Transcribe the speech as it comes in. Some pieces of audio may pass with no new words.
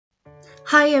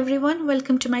Hi everyone,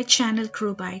 welcome to my channel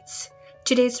Crew Bites.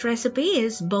 Today's recipe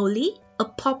is Boli, a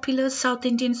popular South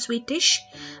Indian sweet dish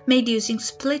made using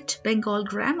split Bengal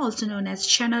gram, also known as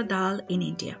Channa dal in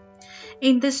India.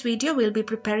 In this video, we'll be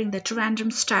preparing the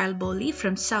Trivandrum style Boli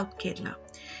from South Kerala.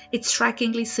 It's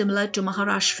strikingly similar to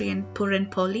Maharashtrian Puran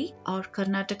Poli or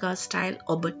Karnataka style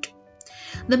Obbattu.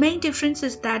 The main difference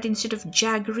is that instead of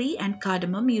jaggery and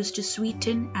cardamom used to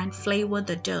sweeten and flavor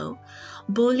the dough,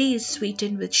 Boli is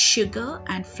sweetened with sugar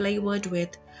and flavored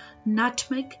with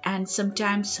nutmeg, and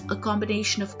sometimes a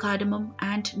combination of cardamom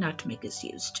and nutmeg is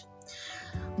used.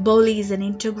 Boli is an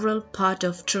integral part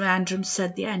of Trivandrum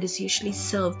Sadya and is usually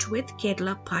served with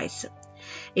Kerala Payasam.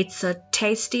 It's a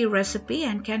tasty recipe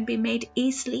and can be made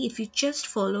easily if you just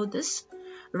follow this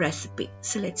recipe.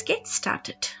 So let's get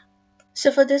started. So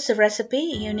for this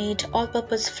recipe, you need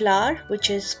all-purpose flour, which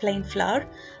is plain flour,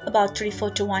 about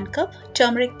 3/4 to 1 cup,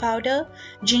 turmeric powder,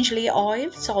 gingerly oil,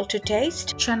 salt to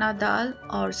taste, chana dal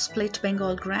or split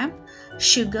Bengal gram,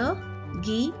 sugar,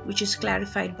 ghee, which is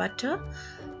clarified butter,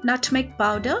 nutmeg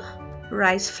powder,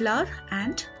 rice flour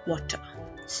and water.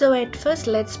 So at first,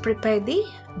 let's prepare the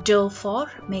dough for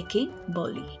making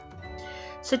Boli.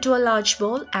 So to a large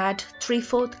bowl, add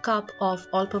 3/4 cup of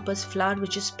all-purpose flour,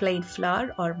 which is plain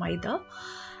flour or maida.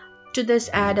 To this,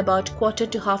 add about 1/4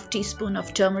 to 1/2 teaspoon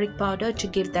of turmeric powder to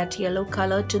give that yellow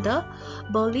color to the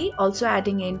Boli. Also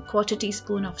adding in 1/4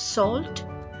 teaspoon of salt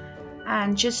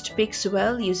and just mix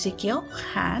well using your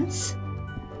hands.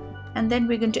 And then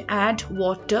we're going to add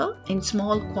water in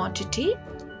small quantity.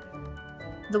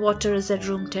 The water is at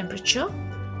room temperature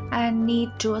and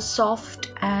knead to a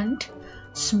soft and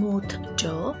smooth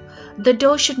dough. The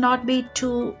dough should not be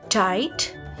too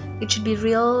tight. It should be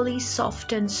really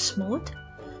soft and smooth.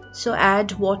 So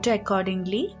add water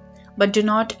accordingly, but do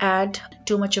not add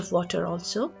too much of water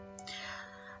also.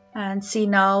 And see,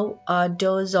 now our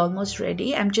dough is almost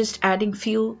ready. I'm just adding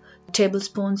few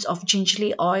tablespoons of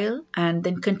gingerly oil and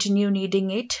then continue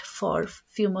kneading it for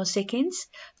few more seconds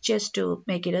just to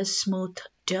make it a smooth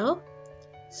dough.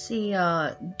 See,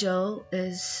 our dough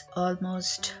is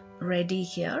almost ready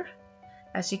here.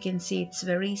 As you can see, it's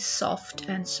very soft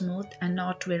and smooth and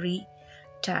not very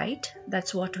tight.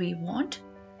 That's what we want.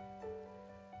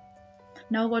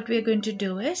 Now what we're going to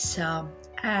do is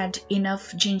add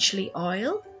enough gingerly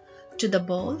oil to the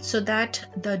bowl so that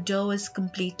the dough is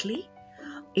completely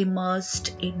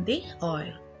immersed in the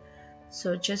oil.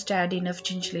 So just add enough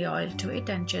gingerly oil to it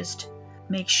and just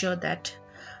make sure that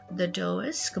the dough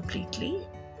is completely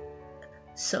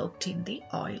soaked in the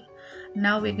oil.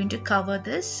 Now we're going to cover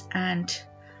this and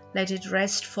let it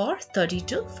rest for 30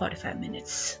 to 45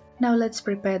 minutes. Now let's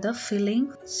prepare the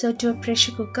filling. So to a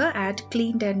pressure cooker, add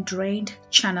cleaned and drained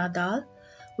chana dal,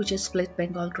 which is split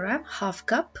Bengal gram, 1/2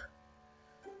 cup.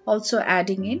 Also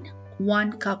adding in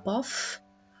 1 cup of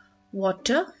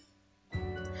water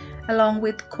along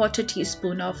with 1/4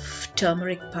 teaspoon of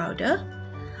turmeric powder.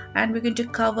 And we're going to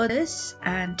cover this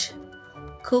and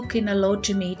cook in a low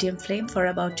to medium flame for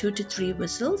about 2 to 3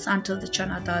 whistles until the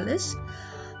chana dal is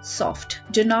soft.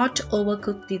 Do not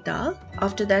overcook the dal.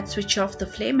 After that, switch off the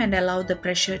flame and allow the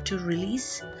pressure to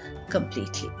release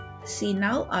completely. See,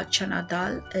 now our chana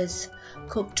dal is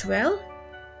cooked well.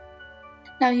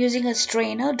 Now using a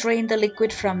strainer, drain the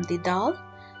liquid from the dal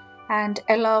and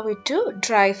allow it to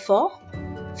dry for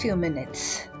few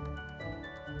minutes.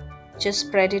 Just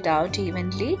spread it out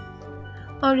evenly.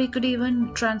 Or you could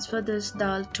even transfer this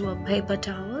dal to a paper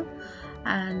towel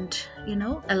and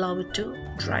allow it to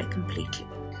dry completely.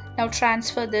 Now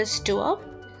transfer this to a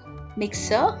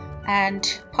mixer and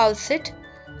pulse it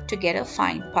to get a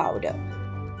fine powder.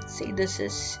 See, this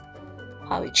is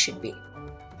how it should be.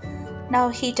 Now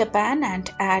heat a pan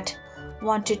and add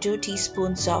 1 to 2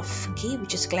 teaspoons of ghee,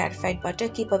 which is clarified butter.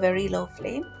 Keep a very low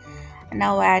flame.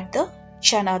 Now add the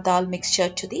chana dal mixture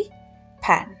to the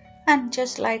pan and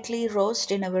just lightly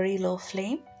roast in a very low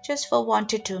flame just for 1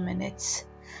 to 2 minutes.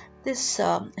 This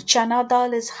chana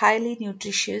dal is highly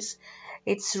nutritious.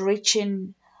 It's rich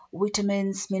in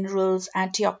vitamins, minerals,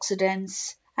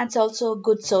 antioxidants, and it's also a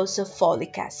good source of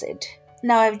folic acid.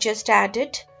 Now I've just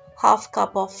added 1/2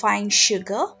 cup of fine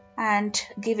sugar and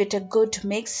give it a good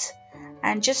mix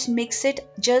and just mix it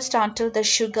just until the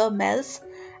sugar melts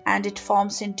and it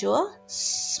forms into a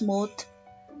smooth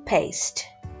paste.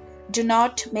 Do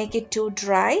not make it too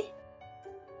dry.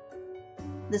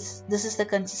 This is the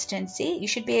consistency. You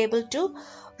should be able to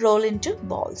roll into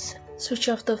balls. Switch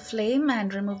off the flame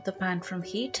and remove the pan from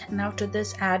heat. Now to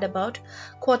this, add about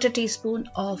 1/4 teaspoon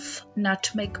of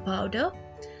nutmeg powder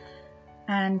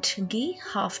and ghee,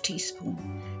 1/2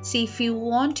 teaspoon. See, if you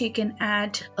want, you can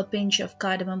add a pinch of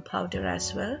cardamom powder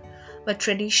as well, but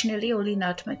traditionally only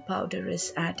nutmeg powder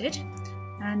is added.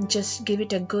 And just give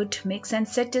it a good mix and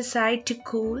set aside to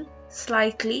cool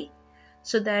slightly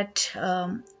so that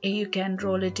you can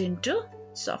roll it into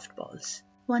soft balls.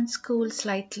 Once cooled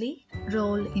slightly,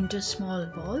 roll into small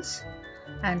balls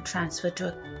and transfer to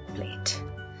a plate.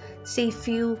 See, if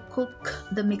you cook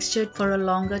the mixture for a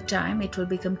longer time, it will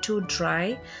become too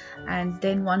dry, and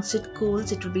then once it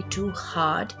cools, it will be too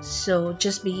hard. So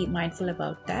just be mindful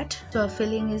about that. So our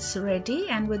filling is ready,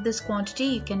 and with this quantity,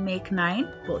 you can make 9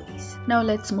 bolis. Now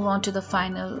let's move on to the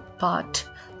final part,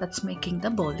 that's making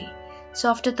the boli. So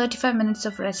after 35 minutes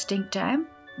of resting time,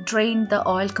 drain the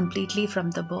oil completely from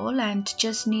the bowl and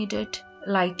just knead it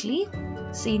lightly.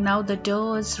 See, now the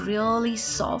dough is really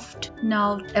soft.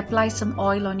 Now apply some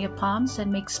oil on your palms and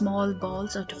make small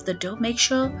balls out of the dough. Make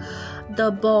sure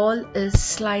the ball is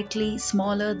slightly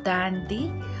smaller than the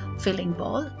filling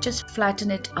ball. Just flatten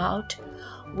it out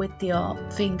with your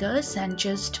fingers and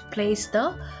just place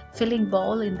the filling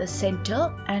ball in the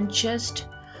center and just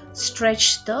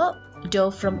stretch the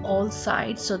dough from all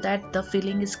sides so that the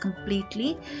filling is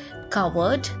completely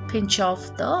covered. Pinch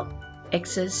off the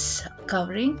excess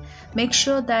covering. Make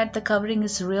sure that the covering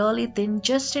is really thin,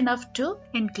 just enough to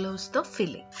enclose the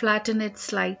filling. Flatten it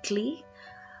slightly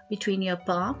between your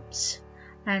palms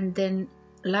and then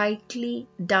lightly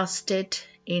dust it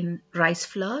in rice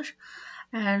flour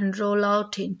and roll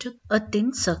out into a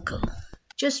thin circle.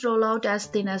 Just roll out as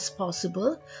thin as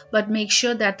possible, but make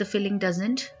sure that the filling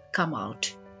doesn't come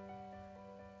out.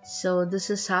 So this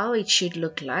is how it should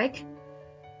look like.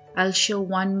 I'll show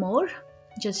one more.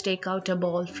 Just take out a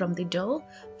ball from the dough,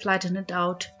 flatten it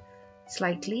out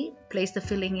slightly, place the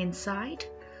filling inside,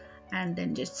 and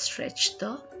then just stretch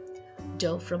the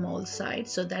dough from all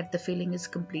sides so that the filling is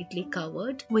completely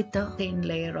covered with a thin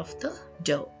layer of the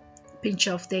dough. Pinch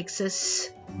off the excess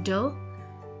dough,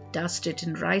 dust it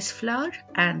in rice flour,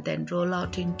 and then roll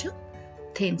out into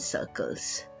thin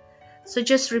circles. So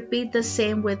just repeat the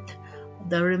same with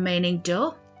the remaining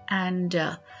dough,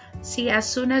 and see, as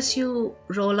soon as you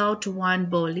roll out one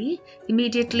boli,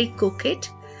 immediately cook it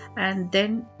and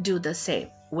then do the same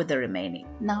with the remaining.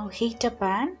 Now heat a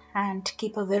pan and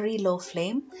keep a very low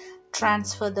flame.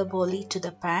 Transfer the boli to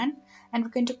the pan, and we're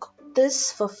going to cook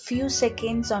this for few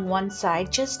seconds on one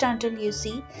side, just until you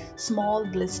see small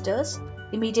blisters.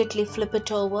 Immediately flip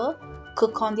it over,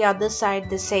 cook on the other side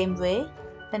the same way,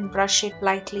 then brush it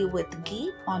lightly with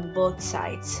ghee on both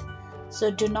sides. So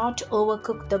do not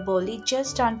overcook the boli,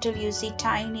 just until you see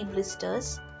tiny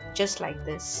blisters, just like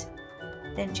this.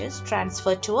 Then just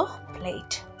transfer to a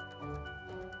plate.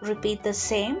 Repeat the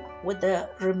same with the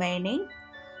remaining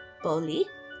boli.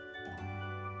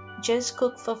 Just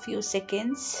cook for few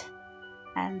seconds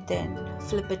and then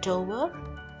flip it over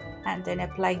and then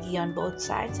apply ghee on both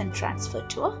sides and transfer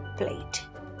to a plate.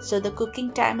 So the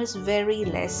cooking time is very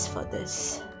less for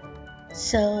this.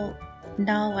 So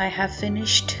now I have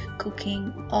finished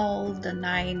cooking all the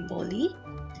 9 boli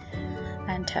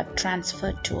and have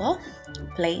transferred to a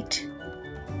plate.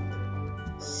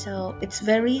 So it's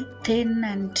very thin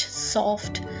and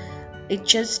soft. It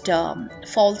just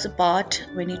falls apart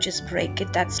when you just break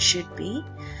it. That should be.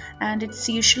 And it's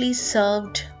usually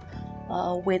served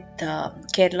with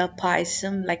Kerala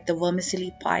Payasam, like the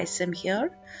vermicelli payasam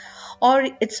here. Or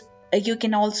you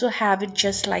can also have it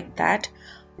just like that,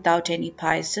 without any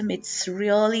payasam. It's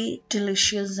really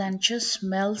delicious and just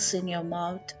melts in your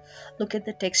mouth. Look at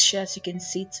the texture. As you can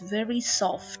see, it's very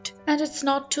soft and it's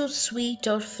not too sweet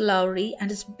or floury,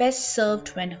 and it's best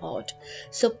served when hot.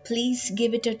 So please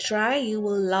give it a try, you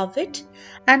will love it.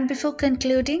 And before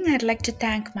concluding, I'd like to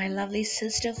thank my lovely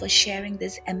sister for sharing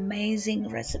this amazing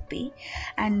recipe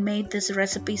and made this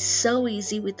recipe so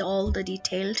easy with all the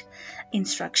detailed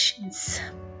instructions.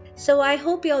 So I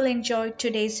hope you all enjoyed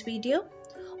today's video.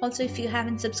 Also, if you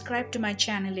haven't subscribed to my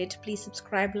channel yet, please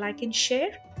subscribe, like and share.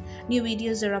 New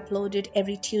videos are uploaded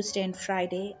every Tuesday and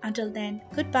Friday. Until then,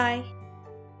 goodbye.